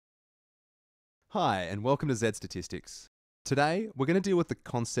Hi, and welcome to zedstatistics. Today, we're going to deal with the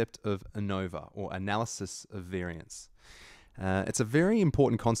concept of ANOVA, or analysis of variance. It's a very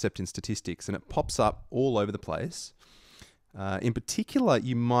important concept in statistics, and it pops up all over the place. In particular,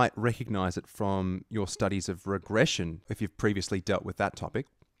 you might recognize it from your studies of regression, if you've previously dealt with that topic.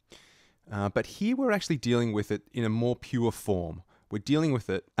 But here we're actually dealing with it in a more pure form. We're dealing with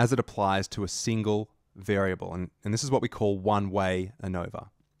it as it applies to a single variable, and this is what we call one-way ANOVA.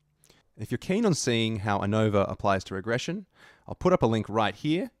 If you're keen on seeing how ANOVA applies to regression, I'll put up a link right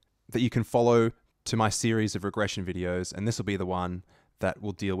here that you can follow to my series of regression videos, and this will be the one that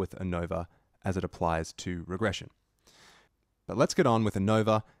will deal with ANOVA as it applies to regression. But let's get on with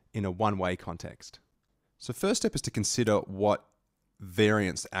ANOVA in a one-way context. So first step is to consider what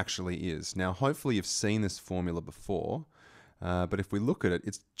variance actually is. Now, hopefully you've seen this formula before, but if we look at it,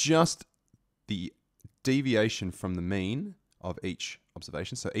 it's just the deviation from the mean of each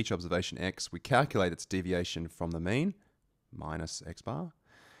observation. So each observation x, we calculate its deviation from the mean, minus x bar,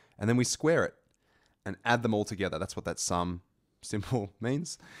 and then we square it and add them all together. That's what that sum symbol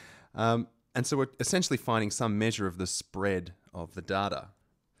means. And so we're essentially finding some measure of the spread of the data.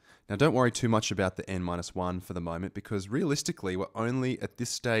 Now don't worry too much about the n-1 for the moment, because realistically we're only at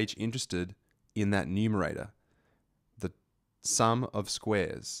this stage interested in that numerator, the sum of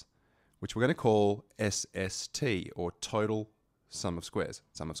squares, which we're going to call SST, or total sum of squares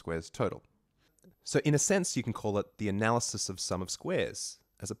total. So in a sense, you can call it the analysis of sum of squares,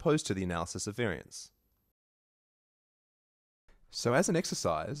 as opposed to the analysis of variance. So as an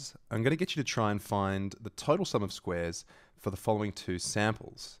exercise, I'm going to get you to try and find the total sum of squares for the following two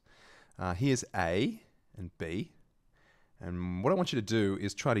samples. Here's A and B, and what I want you to do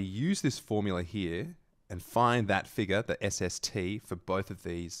is try to use this formula here and find that figure, the SST, for both of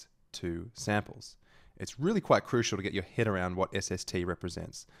these two samples. It's really quite crucial to get your head around what SST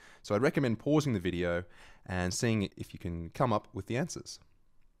represents. So I'd recommend pausing the video and seeing if you can come up with the answers.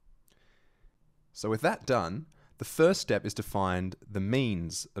 So with that done, the first step is to find the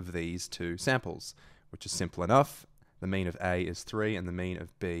means of these two samples, which is simple enough. The mean of A is 3 and the mean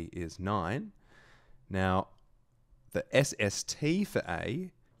of B is 9. Now, the SST for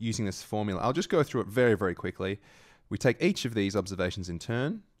A, using this formula, I'll just go through it very, very quickly. We take each of these observations in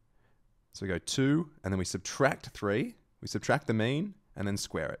turn. So we go 2, and then we subtract 3, we subtract the mean, and then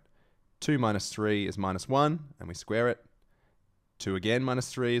square it. 2 minus 3 is minus 1, and we square it. 2 again minus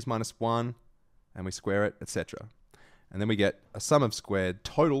 3 is minus 1, and we square it, etc. And then we get a sum of squared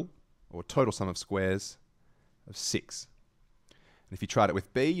total, or total sum of squares, of 6. And if you tried it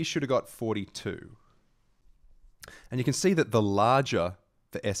with B, you should have got 42. And you can see that the larger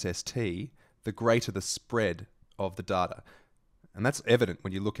the SST, the greater the spread of the data. And that's evident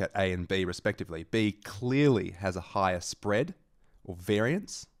when you look at A and B respectively. B clearly has a higher spread or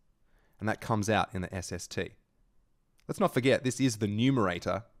variance, and that comes out in the SST. Let's not forget, this is the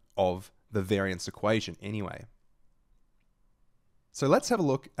numerator of the variance equation anyway. So let's have a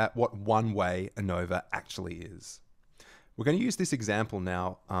look at what one-way ANOVA actually is. We're going to use this example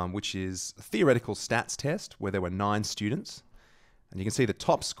now, which is a theoretical stats test where there were 9 students. And you can see the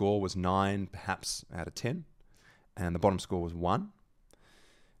top score was 9, perhaps out of 10. And the bottom score was 1,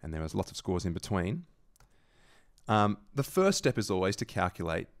 and there was lots of scores in between. The first step is always to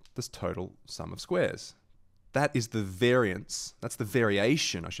calculate this total sum of squares. That is the variance, that's the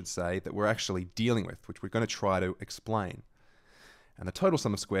variation, I should say, that we're actually dealing with, which we're going to try to explain. And the total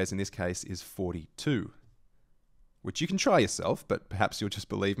sum of squares in this case is 42, which you can try yourself, but perhaps you'll just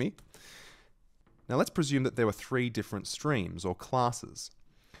believe me. Now let's presume that there were 3 different streams or classes.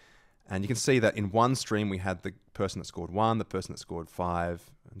 And you can see that in one stream we had the person that scored 1, the person that scored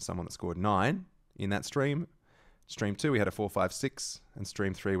 5, and someone that scored 9 in that stream. Stream 2 we had a 4, 5, 6, and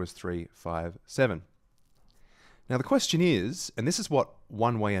stream 3 was 3, 5, 7. Now the question is, and this is what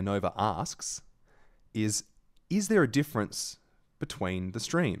one-way ANOVA asks, is there a difference between the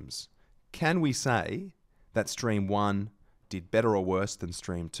streams? Can we say that stream 1 did better or worse than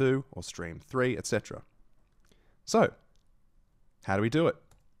stream 2 or stream 3, etc.? So, how do we do it?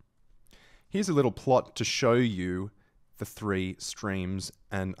 Here's a little plot to show you the 3 streams,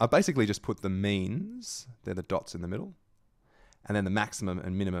 and I basically just put the means, they're the dots in the middle, and then the maximum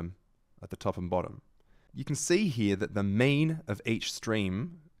and minimum at the top and bottom. You can see here that the mean of each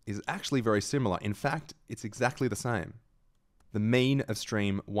stream is actually very similar. In fact, it's exactly the same. The mean of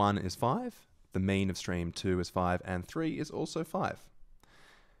stream 1 is 5, the mean of stream 2 is 5, and 3 is also 5.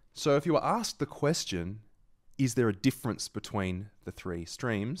 So if you were asked the question, is there a difference between the 3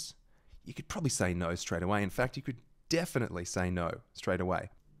 streams? You could probably say no straight away. In fact, you could definitely say no straight away.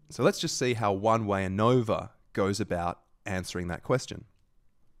 So let's just see how one-way ANOVA goes about answering that question.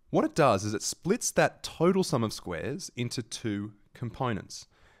 What it does is it splits that total sum of squares into two components,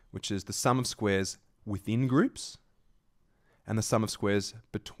 which is the sum of squares within groups and the sum of squares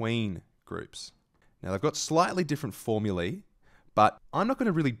between groups. Now, they've got slightly different formulae, but I'm not going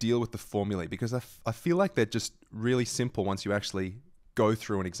to really deal with the formulae because I feel like they're just really simple once you actually go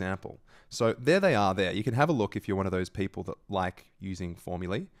through an example. So there they are there. You can have a look if you're one of those people that like using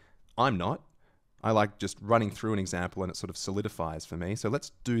formulae. I'm not. I like just running through an example and it sort of solidifies for me. So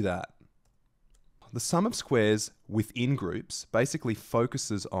let's do that. The sum of squares within groups basically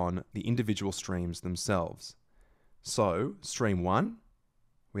focuses on the individual streams themselves. So stream 1,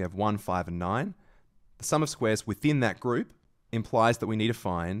 we have 1, 5, and 9. The sum of squares within that group implies that we need to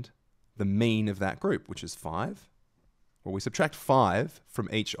find the mean of that group, which is 5. Well, we subtract 5 from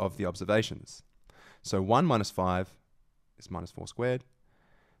each of the observations. So 1 minus 5 is minus 4 squared.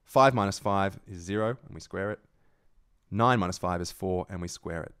 5 minus 5 is 0, and we square it. 9 minus 5 is 4, and we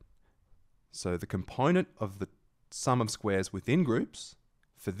square it. So the component of the sum of squares within groups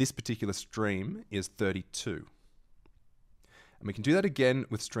for this particular stream is 32. And we can do that again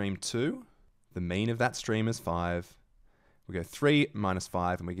with stream 2. The mean of that stream is 5. We go 3 minus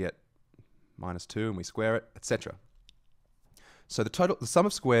 5, and we get minus 2, and we square it, etc. So the sum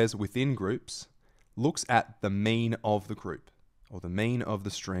of squares within groups looks at the mean of the group, or the mean of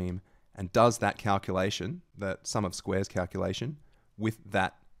the stream, and does that calculation, that sum of squares calculation, with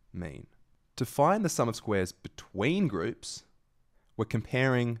that mean. To find the sum of squares between groups, we're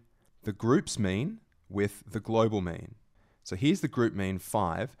comparing the group's mean with the global mean. So here's the group mean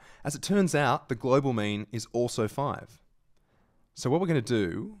 5. As it turns out, the global mean is also 5. So what we're going to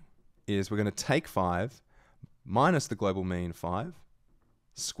do is we're going to take 5 minus the global mean 5,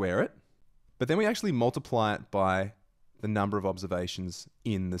 square it, but then we actually multiply it by the number of observations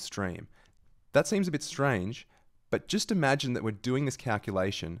in the stream. That seems a bit strange, but just imagine that we're doing this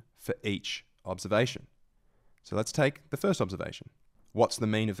calculation for each observation. So let's take the first observation. What's the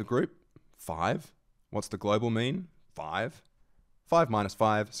mean of the group? 5. What's the global mean? 5. 5 minus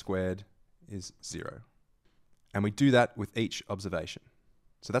 5 squared is 0. And we do that with each observation.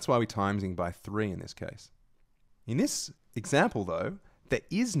 So that's why we're timesing by 3 in this case. In this example, though, there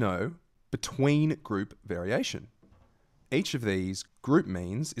is no between group variation. Each of these group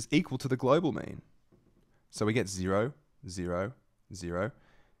means is equal to the global mean. So we get 0, 0, 0.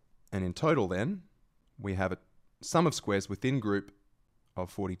 And in total then, we have a sum of squares within group of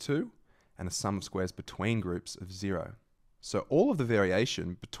 42 and a sum of squares between groups of 0. So all of the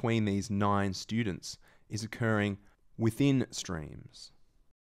variation between these 9 students is occurring within streams.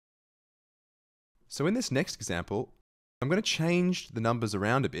 So in this next example, I'm going to change the numbers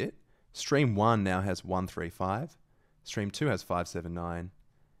around a bit. Stream 1 now has 135, stream 2 has 579,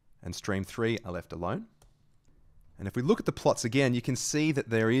 and stream 3 are left alone. And if we look at the plots again, you can see that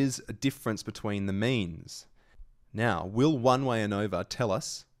there is a difference between the means. Now, will one-way ANOVA tell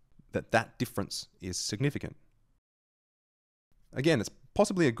us that that difference is significant? Again, it's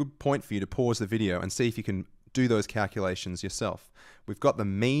possibly a good point for you to pause the video and see if you can do those calculations yourself. We've got the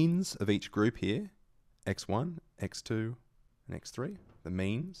means of each group here, x1, x2, and x3, the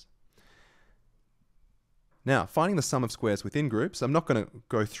means. Now, finding the sum of squares within groups, I'm not going to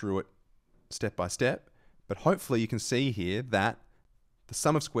go through it step by step, but hopefully you can see here that the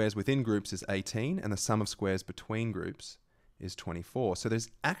sum of squares within groups is 18 and the sum of squares between groups is 24. So there's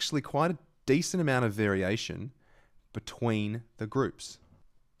actually quite a decent amount of variation between the groups.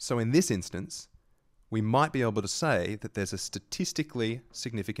 So in this instance, we might be able to say that there's a statistically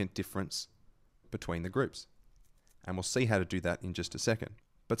significant difference between the groups. And we'll see how to do that in just a second.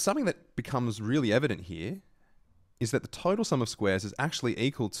 But something that becomes really evident here is that the total sum of squares is actually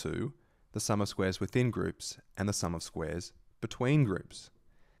equal to the sum of squares within groups and the sum of squares between groups,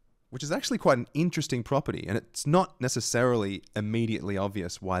 which is actually quite an interesting property, and it's not necessarily immediately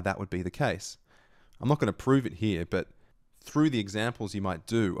obvious why that would be the case. I'm not going to prove it here, but through the examples you might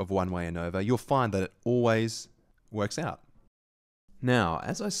do of one-way ANOVA, you'll find that it always works out. Now,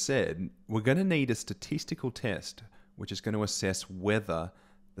 as I said, we're going to need a statistical test which is going to assess whether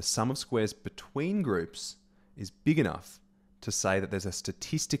the sum of squares between groups is big enough to say that there's a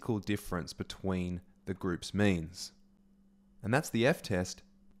statistical difference between the group's means. And that's the F test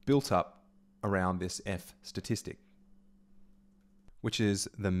built up around this F statistic, which is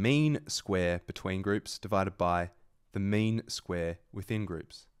the mean square between groups divided by the mean square within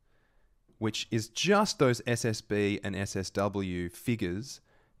groups, which is just those SSB and SSW figures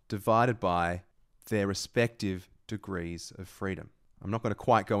divided by their respective degrees of freedom. I'm not going to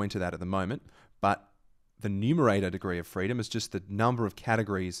quite go into that at the moment, but the numerator degree of freedom is just the number of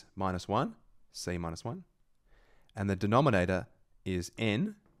categories minus 1, C minus 1, and the denominator is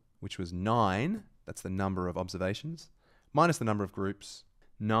N, which was 9, that's the number of observations, minus the number of groups.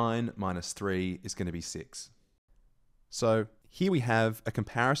 9 minus 3 is going to be 6. So here we have a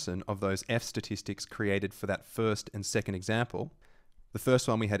comparison of those F statistics created for that first and second example. The first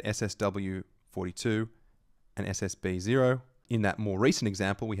one we had SSW 42 and SSB 0. In that more recent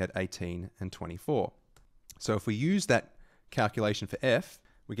example, we had 18 and 24. So if we use that calculation for F,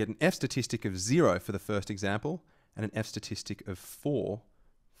 we get an F statistic of 0 for the first example and an F statistic of 4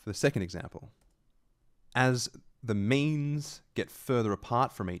 for the second example. As the means get further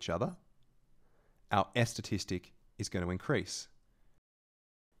apart from each other, our F statistic is going to increase.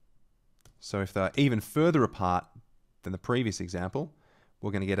 So if they're even further apart than the previous example,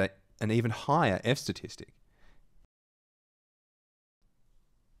 we're going to get an even higher F statistic.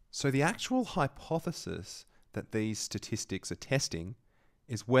 So the actual hypothesis that these statistics are testing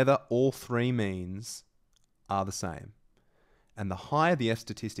is whether all three means are the same. And the higher the F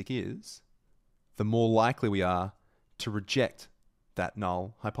statistic is, the more likely we are to reject that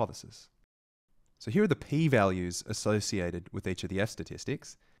null hypothesis. So here are the p-values associated with each of the F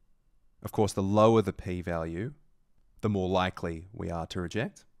statistics. Of course, the lower the p-value, the more likely we are to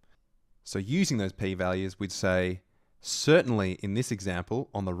reject. So using those p-values, we'd say, certainly in this example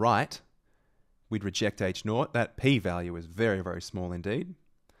on the right, we'd reject H0. That p-value is very, very small indeed.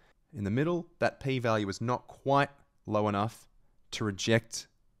 In the middle, that p-value is not quite low enough to reject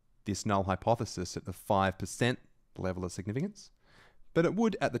this null hypothesis at the 5% level of significance, but it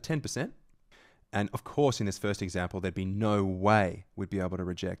would at the 10%. And of course, in this first example, there'd be no way we'd be able to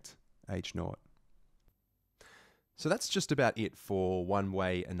reject H0. So that's just about it for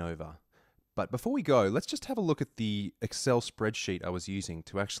one-way ANOVA. But before we go, let's just have a look at the Excel spreadsheet I was using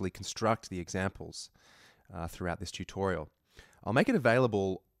to actually construct the examples throughout this tutorial. I'll make it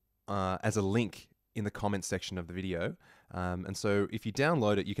available as a link in the comments section of the video. And so if you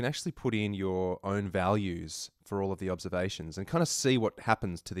download it, you can actually put in your own values for all of the observations and kind of see what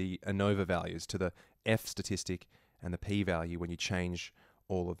happens to the ANOVA values, to the F statistic and the p-value when you change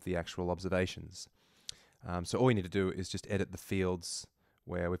all of the actual observations. So all you need to do is just edit the fields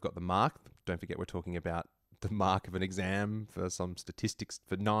where we've got the mark. Don't forget we're talking about the mark of an exam for some statistics,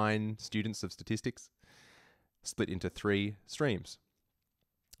 for 9 students of statistics, split into 3 streams.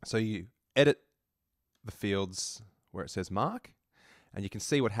 So you edit the fields where it says mark, and you can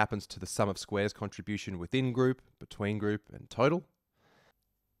see what happens to the sum of squares contribution within group, between group, and total.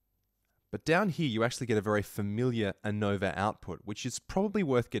 But down here you actually get a very familiar ANOVA output, which is probably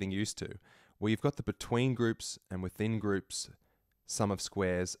worth getting used to, where you've got the between groups and within groups sum of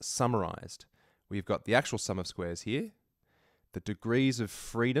squares summarized. We've got the actual sum of squares here, the degrees of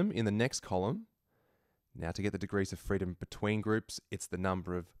freedom in the next column. Now to get the degrees of freedom between groups, it's the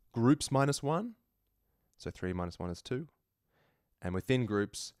number of groups minus 1. So 3 minus 1 is 2. And within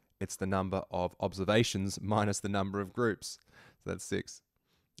groups, it's the number of observations minus the number of groups. So that's 6.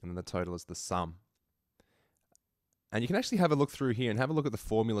 And then the total is the sum. And you can actually have a look through here and have a look at the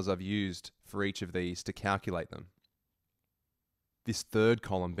formulas I've used for each of these to calculate them. This third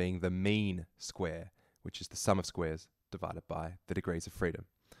column being the mean square, which is the sum of squares divided by the degrees of freedom.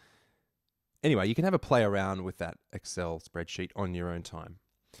 Anyway, you can have a play around with that Excel spreadsheet on your own time.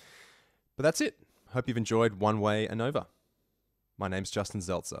 But that's it. Hope you've enjoyed One Way ANOVA. My name's Justin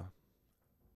Zeltzer.